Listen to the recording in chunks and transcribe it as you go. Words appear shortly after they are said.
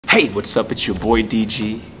Hey, what's up? It's your boy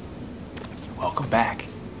DG. Welcome back.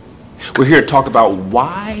 We're here to talk about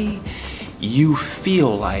why you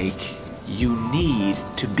feel like you need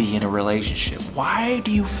to be in a relationship. Why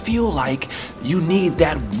do you feel like you need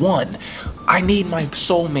that one? I need my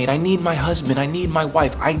soulmate, I need my husband, I need my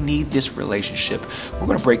wife, I need this relationship. We're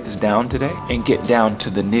gonna break this down today and get down to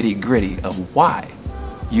the nitty-gritty of why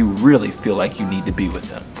you really feel like you need to be with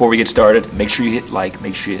them. Before we get started, make sure you hit like,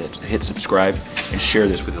 make sure you hit subscribe, and share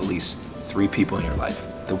this with at least 3 people in your life.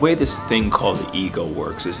 The way this thing called the ego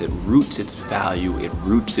works is it roots its value, it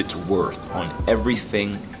roots its worth on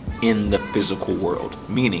everything in the physical world,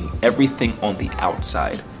 meaning everything on the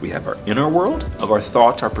outside. We have our inner world of our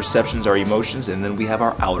thoughts, our perceptions, our emotions, and then we have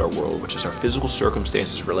our outer world, which is our physical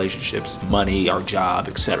circumstances, relationships, money, our job,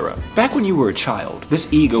 etc. Back when you were a child,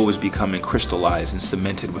 this ego was becoming crystallized and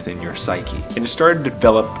cemented within your psyche, and it started to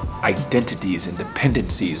develop identities and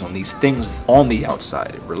dependencies on these things on the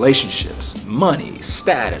outside, relationships, money,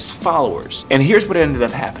 status, followers. And here's what ended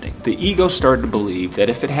up happening. The ego started to believe that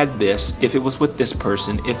if it had this, if it was with this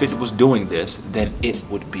person, if it was doing this, then it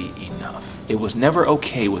would be enough. It was never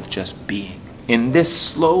okay with just being. And this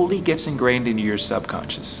slowly gets ingrained into your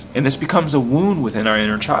subconscious. And this becomes a wound within our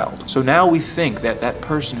inner child. So now we think that that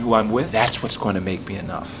person who I'm with, that's what's going to make me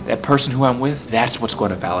enough. That person who I'm with, that's what's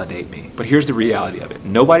going to validate me. But here's the reality of it.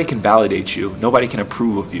 Nobody can validate you, nobody can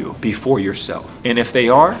approve of you before yourself. And if they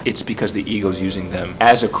are, it's because the ego's using them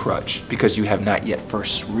as a crutch, because you have not yet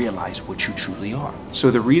first realized what you truly are. So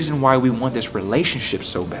the reason why we want this relationship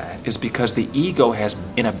so bad is because the ego has,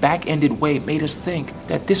 in a back-ended way, made us think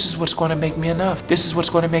that this is what's going to make me enough. This is what's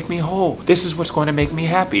going to make me whole. This is what's going to make me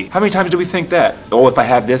happy. How many times do we think that? Oh, if I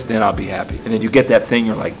have this, then I'll be happy. And then you get that thing,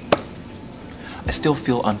 you're like, I still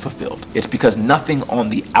feel unfulfilled. It's because nothing on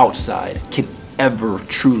the outside can ever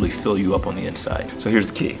truly fill you up on the inside. So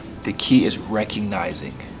here's the key. The key is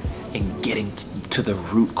recognizing and getting to the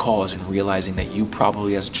root cause and realizing that you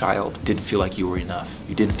probably as a child didn't feel like you were enough.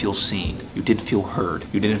 You didn't feel seen. You didn't feel heard.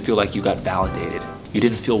 You didn't feel like you got validated. You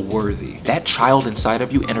didn't feel worthy. That child inside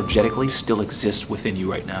of you energetically still exists within you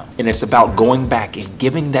right now. And it's about going back and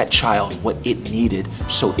giving that child what it needed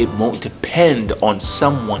so it won't depend on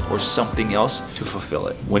someone or something else to fulfill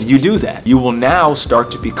it. When you do that, you will now start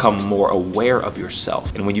to become more aware of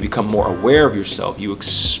yourself. And when you become more aware of yourself, you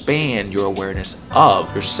expand your awareness of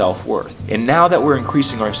your self-worth. And now that we're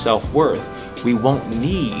increasing our self-worth, we won't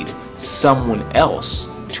need someone else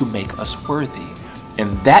to make us worthy.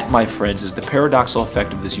 And that, my friends, is the paradoxical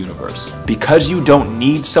effect of this universe. Because you don't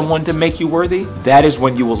need someone to make you worthy, that is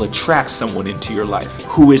when you will attract someone into your life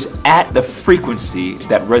who is at the frequency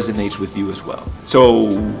that resonates with you as well. So,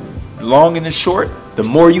 long and the short, the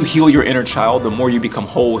more you heal your inner child, the more you become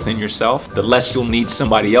whole within yourself, the less you'll need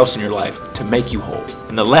somebody else in your life to make you whole.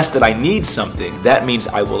 And the less that I need something, that means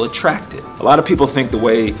I will attract it. A lot of people think the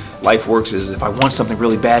way life works is if I want something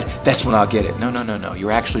really bad, that's when I'll get it. No, no, no, no.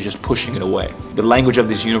 You're actually just pushing it away. The language of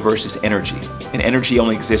this universe is energy, and energy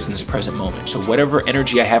only exists in this present moment. So whatever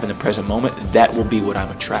energy I have in the present moment, that will be what I'm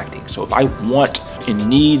attracting. So if I want and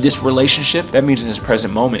need this relationship, that means in this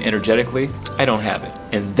present moment, energetically, I don't have it.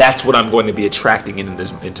 And that's what I'm going to be attracting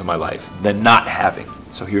into my life, the not having.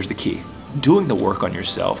 So here's the key. Doing the work on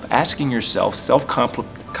yourself, asking yourself,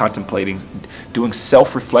 self-contemplating, doing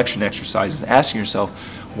self-reflection exercises, asking yourself,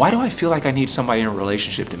 why do I feel like I need somebody in a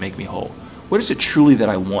relationship to make me whole? What is it truly that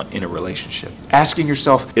I want in a relationship? Asking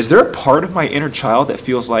yourself, is there a part of my inner child that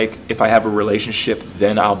feels like if I have a relationship,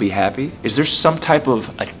 then I'll be happy? Is there some type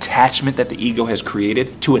of attachment that the ego has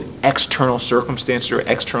created to an external circumstance or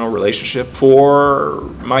external relationship for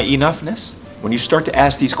my enoughness? When you start to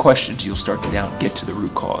ask these questions, you'll start to get to the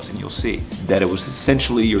root cause, and you'll see that it was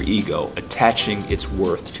essentially your ego attaching its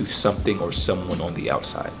worth to something or someone on the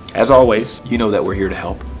outside. As always, you know that we're here to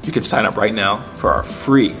help. You can sign up right now for our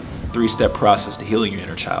free 3-step process to healing your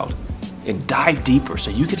inner child and dive deeper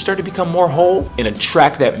so you can start to become more whole and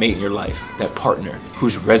attract that mate in your life, that partner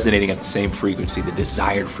who's resonating at the same frequency, the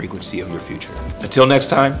desired frequency of your future. Until next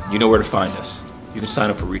time, you know where to find us. You can sign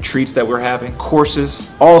up for retreats that we're having,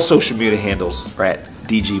 courses, all social media handles are at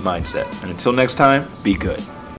DG Mindset. And until next time, be good.